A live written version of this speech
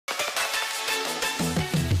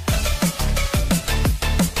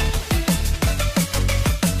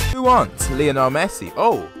Who wants Lionel Messi?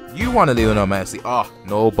 Oh, you want a Lionel Messi? Oh,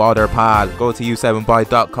 no bother, pal. Go to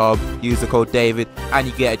u7buy.com, use the code David, and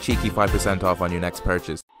you get a cheeky 5% off on your next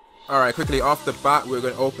purchase. Alright, quickly off the bat, we're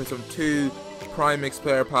going to open some 2 Prime Mix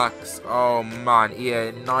player packs. Oh man,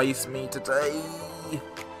 yeah, nice me today.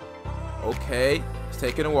 Okay, it's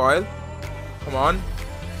taking a while. Come on.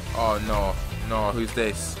 Oh no, who's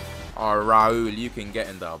this? Oh, Raul, you can get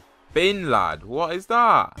in the bin, lad. What is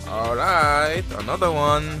that? Alright, another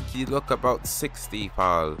one. You look about 60,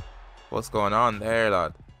 pal. What's going on there,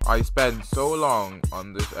 lad? I spent so long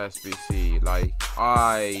on this SBC, like,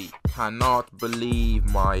 I cannot believe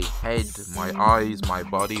my head, my eyes, my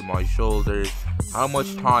body, my shoulders, how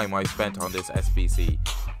much time I spent on this SBC.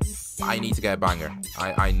 I need to get a banger.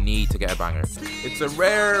 I need to get a banger. It's a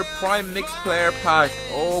rare Prime Mix player pack.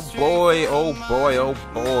 Oh boy, oh boy, oh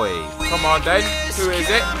boy. Come on then, who is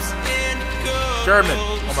it? German,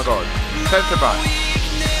 oh my god. Centre back.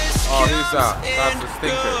 Oh, who's that? That's a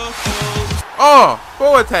stinker. Oh,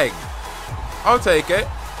 Boateng. I'll take it.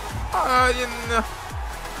 I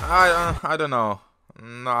don't know.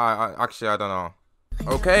 No, actually I don't know.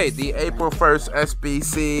 Okay, the April 1st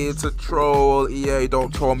SBC, it's a troll. EA,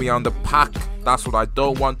 don't troll me on the pack. That's what I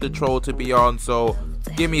don't want the troll to be on, so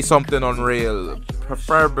give me something unreal.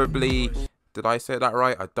 Preferably, did I say that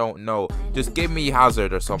right? I don't know. Just give me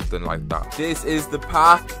Hazard or something like that. This is the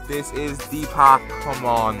pack. This is the pack. Come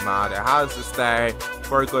on, man. It has the star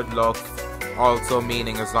for good luck. Also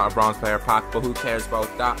meaning it's not a bronze player pack, but who cares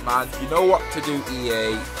about that, man? You know what to do,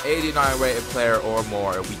 EA. 89 rated player or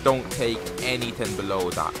more. We don't take anything below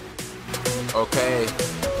that. Okay.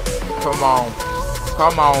 Come on.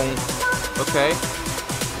 Come on. Okay.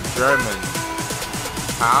 German.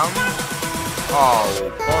 Ham. Oh,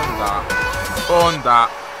 Bonda.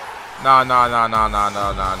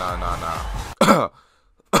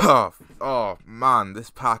 No. Oh, man. This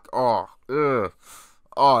pack. Oh, ugh.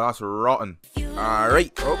 Oh, that's rotten.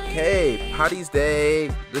 Alright, okay. Paddy's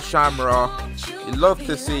Day, the Shamrock. You love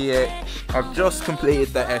to see it. I've just completed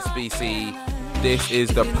the SBC. This is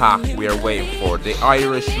the pack we are waiting for. The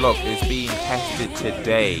Irish look is being tested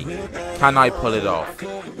today. Can I pull it off?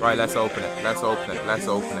 Right, let's open it. Let's open it. Let's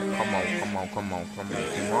open it. Come on, come on, come on, come on,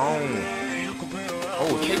 come on.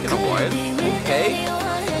 Oh, it's taking a while. Okay.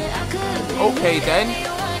 Okay then.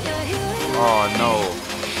 Oh no.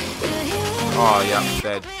 Oh, yeah,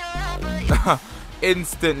 dead.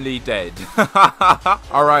 Instantly dead.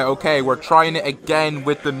 Alright, okay, we're trying it again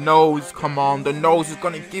with the nose. Come on, the nose is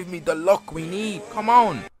gonna give me the luck we need. Come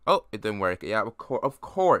on. Oh, it didn't work. Yeah, of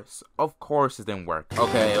course it didn't work.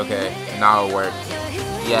 Okay, now it worked.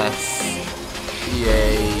 Yes.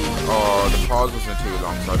 Yay. Oh, the pause wasn't too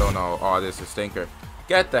long, so I don't know. Oh, this is a stinker.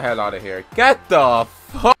 Get the hell out of here. Get the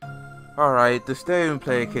fuck. Alright, the stadium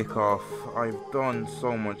play kickoff. I've done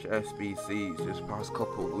so much SBCs this past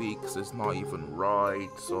couple of weeks, it's not even right,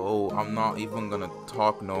 so I'm not even gonna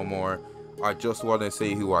talk no more. I just want to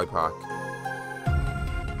see who I pack.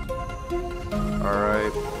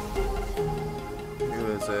 Alright.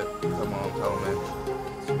 Who is it? Come on, tell me.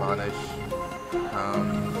 Spanish.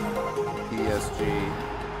 PSG.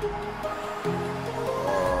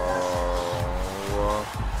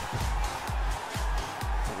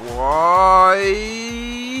 Why?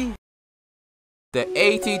 The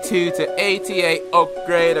 82 to 88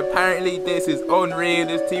 upgrade. Apparently this is unreal.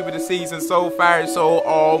 This team of the season so far. So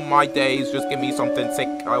all my days, just give me something sick.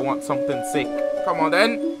 I want something sick. Come on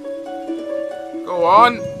then. Go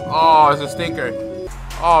on. Oh, it's a stinker.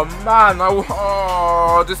 Oh man.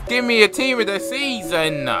 Oh, just give me a team of the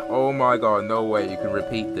season. Oh my god, no way you can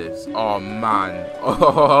repeat this. Oh man.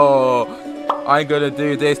 Oh, I'm gonna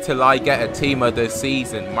do this till I get a team of the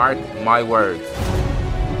season. Mark my words.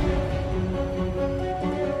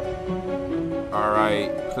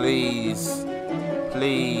 Alright, please.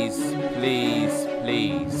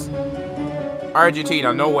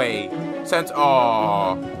 Argentina, no way.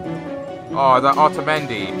 Oh, that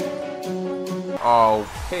Otamendi. Oh,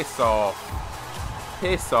 piss off.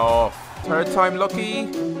 Third time lucky.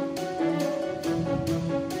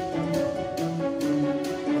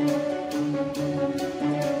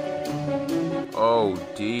 Oh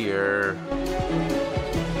dear.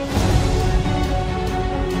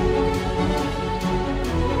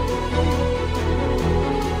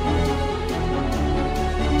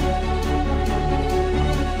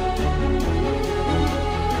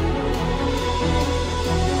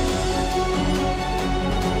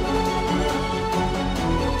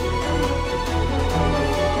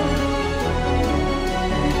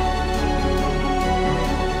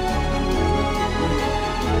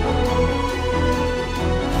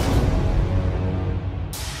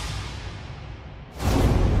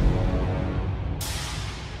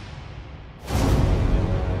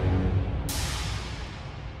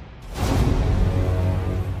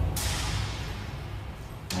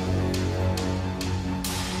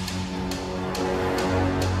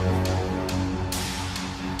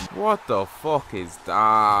 What the fuck is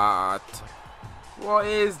that? What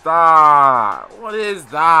is that? What is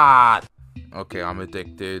that? Okay, I'm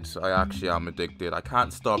addicted. I actually am addicted. I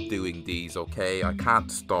can't stop doing these, okay? I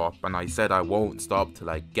can't stop. And I said I won't stop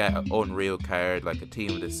till I get an unreal card, like a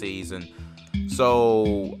team of the season.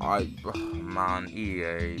 So, man,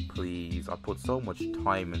 EA, please. I put so much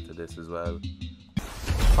time into this as well.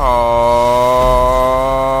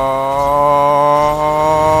 Oh.